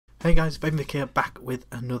Hey guys, Vic here, back with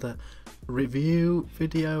another review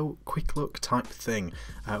video, quick look type thing.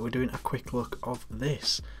 We're doing a quick look of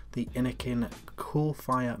this, the Innokin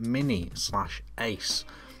Coolfire Mini / Ace.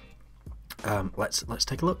 Let's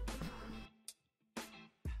take a look.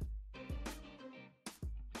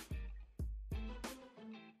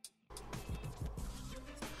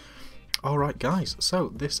 Alright guys, so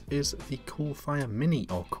this is the Coolfire Mini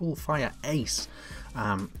or Coolfire Ace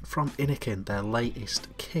from Innokin, their latest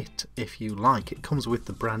kit if you like. It comes with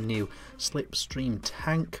the brand new slipstream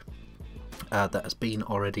tank that has been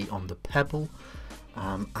already on the Pebble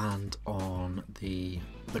and on the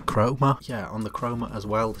Chroma. Yeah, on the Chroma as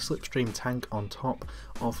well. The slipstream tank on top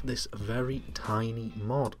of this very tiny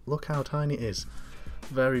mod. Look how tiny it is.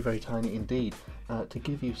 Very, very tiny indeed. To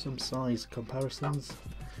give you some size comparisons,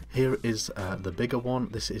 here is the bigger one.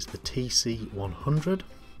 This is the TC100.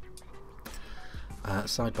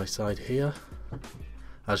 Side by side here,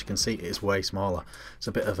 as you can see, it is way smaller. It's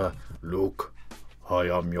a bit of a "look, I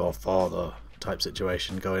am your father" type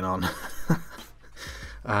situation going on.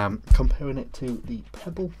 Comparing it to the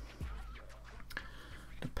Pebble.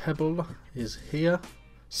 The Pebble is here.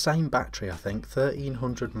 Same battery, I think,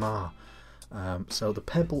 1300 mAh. So the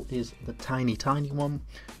Pebble is the tiny one,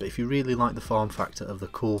 but if you really like the form factor of the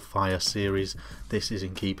Coolfire series, this is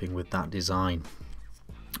in keeping with that design.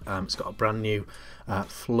 It's got a brand new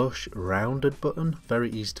flush rounded button, very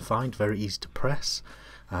easy to find, very easy to press.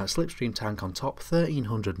 Slipstream tank on top,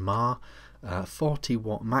 1300 mAh, 40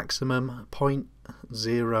 watt maximum,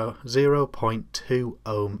 0.2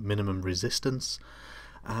 ohm minimum resistance,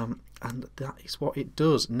 and that is what it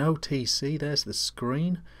does. No TC, there's the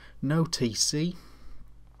screen. No TC,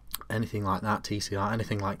 anything like that, TCR,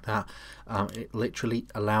 anything like that. It literally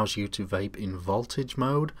allows you to vape in voltage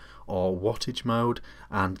mode or wattage mode,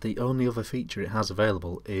 and the only other feature it has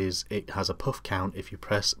available is it has a puff count if you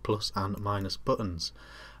press plus and minus buttons.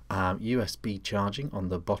 USB charging on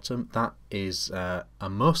the bottom, that is a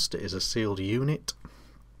must. It is a sealed unit,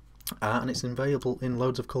 and it's available in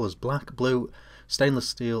loads of colours: black, blue, stainless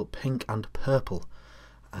steel, pink and purple.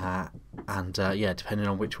 Yeah, depending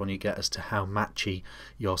on which one you get as to how matchy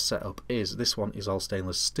your setup is. This one is all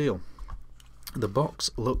stainless steel. The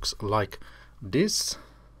box looks like this.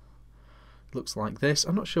 Looks like this.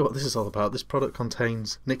 I'm not sure what this is all about. This product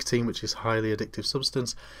contains nicotine, which is a highly addictive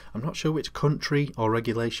substance. I'm not sure which country or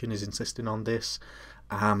regulation is insisting on this.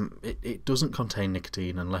 It doesn't contain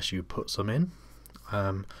nicotine unless you put some in.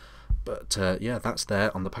 Yeah, that's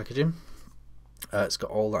there on the packaging. It's got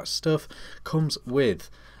all that stuff. Comes with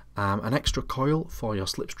an extra coil for your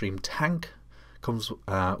slipstream tank.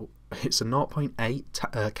 It's a 0.8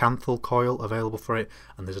 Canthal coil available for it,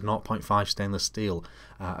 and there's a 0.5 stainless steel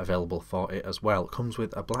available for it as well. It comes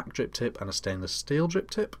with a black drip tip and a stainless steel drip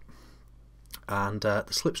tip. And the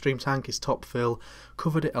slipstream tank is top fill.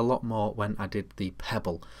 Covered it a lot more when I did the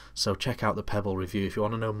Pebble, so check out the Pebble review if you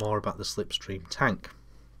want to know more about the slipstream tank.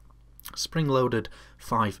 Spring loaded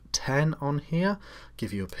 510 on here.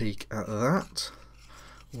 Give you a peek at that.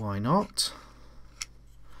 Why not?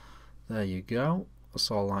 There you go. It's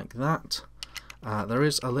all like that. There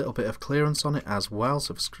is a little bit of clearance on it as well,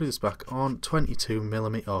 so if I screw this back on,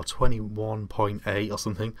 22mm or 21.8 or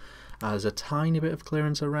something. There's a tiny bit of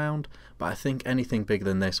clearance around, but I think anything bigger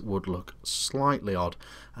than this would look slightly odd.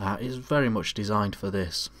 It's very much designed for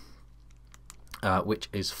this, which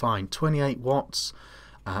is fine. 28 watts.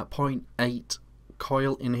 0.8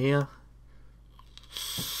 coil in here.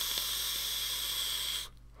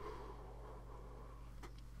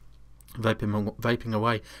 Vaping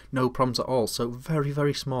away, no problems at all. So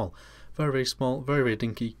very small, very small, very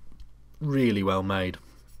dinky, really well made.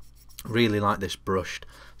 Really like this brushed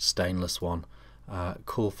stainless one.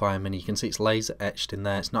 Coolfire Mini. You can see it's laser etched in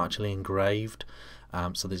there. It's not actually engraved,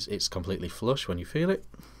 so it's completely flush when you feel it.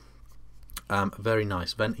 Very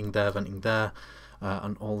nice. Venting there,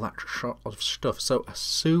 and all that sort of stuff. So a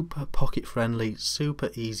super pocket friendly,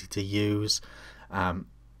 super easy to use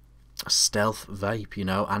stealth vape, you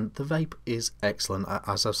know, and the vape is excellent.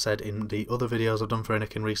 As I've said in the other videos I've done for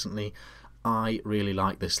Innokin recently, I really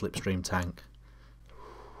like this slipstream tank.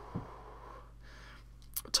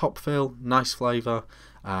 Top fill, nice flavour,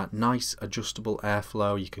 nice adjustable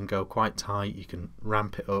airflow. You can go quite tight, you can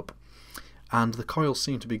ramp it up, and the coils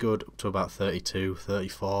seem to be good up to about 32,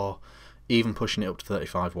 34, even pushing it up to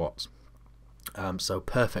 35 watts. So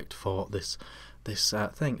perfect for this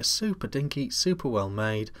thing. Super dinky, super well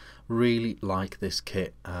made. Really like this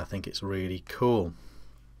kit. I think it's really cool.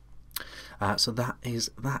 So that is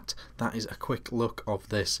that. That is a quick look of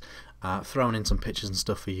this. Throwing in some pictures and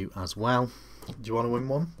stuff for you as well. Do you want to win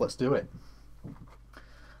one? Let's do it.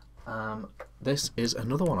 This is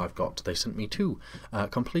another one I've got. They sent me two.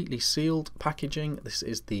 Completely sealed packaging. This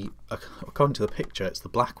is the, according to the picture, it's the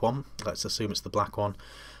black one. Let's assume it's the black one.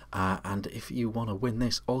 And if you want to win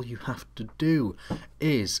this, all you have to do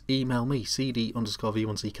is email me,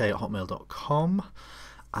 cd_v1ck@hotmail.com.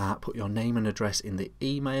 Put your name and address in the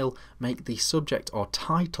email. Make the subject or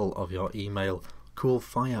title of your email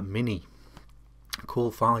Coolfire Mini.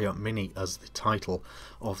 Coolfire Mini as the title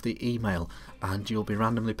of the email, and you'll be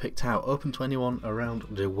randomly picked out, open to anyone around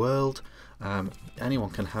the world. Anyone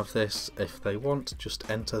can have this if they want. Just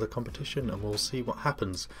enter the competition and we'll see what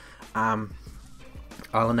happens.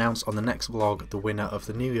 I'll announce on the next vlog the winner of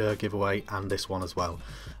the New Year giveaway and this one as well.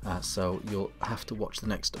 So you'll have to watch the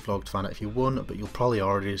next vlog to find out if you won, but you'll probably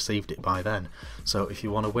already received it by then. So if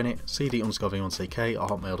you want to win it,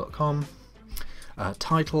 cd_v1ck@hotmail.com.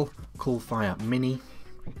 Title, Coolfire Mini,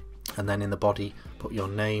 and then in the body put your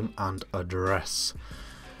name and address.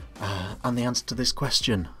 And the answer to this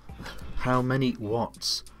question, how many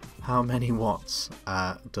watts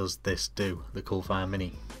does this do, the Coolfire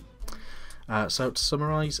Mini? So to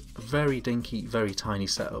summarise, very dinky, very tiny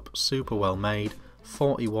setup, super well made,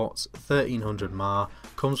 40 watts, 1300 mAh,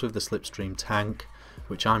 comes with the slipstream tank,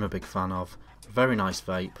 which I'm a big fan of, very nice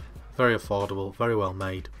vape, very affordable, very well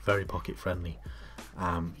made, very pocket friendly.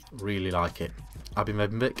 Really like it. I've been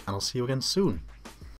Vic, and I'll see you again soon.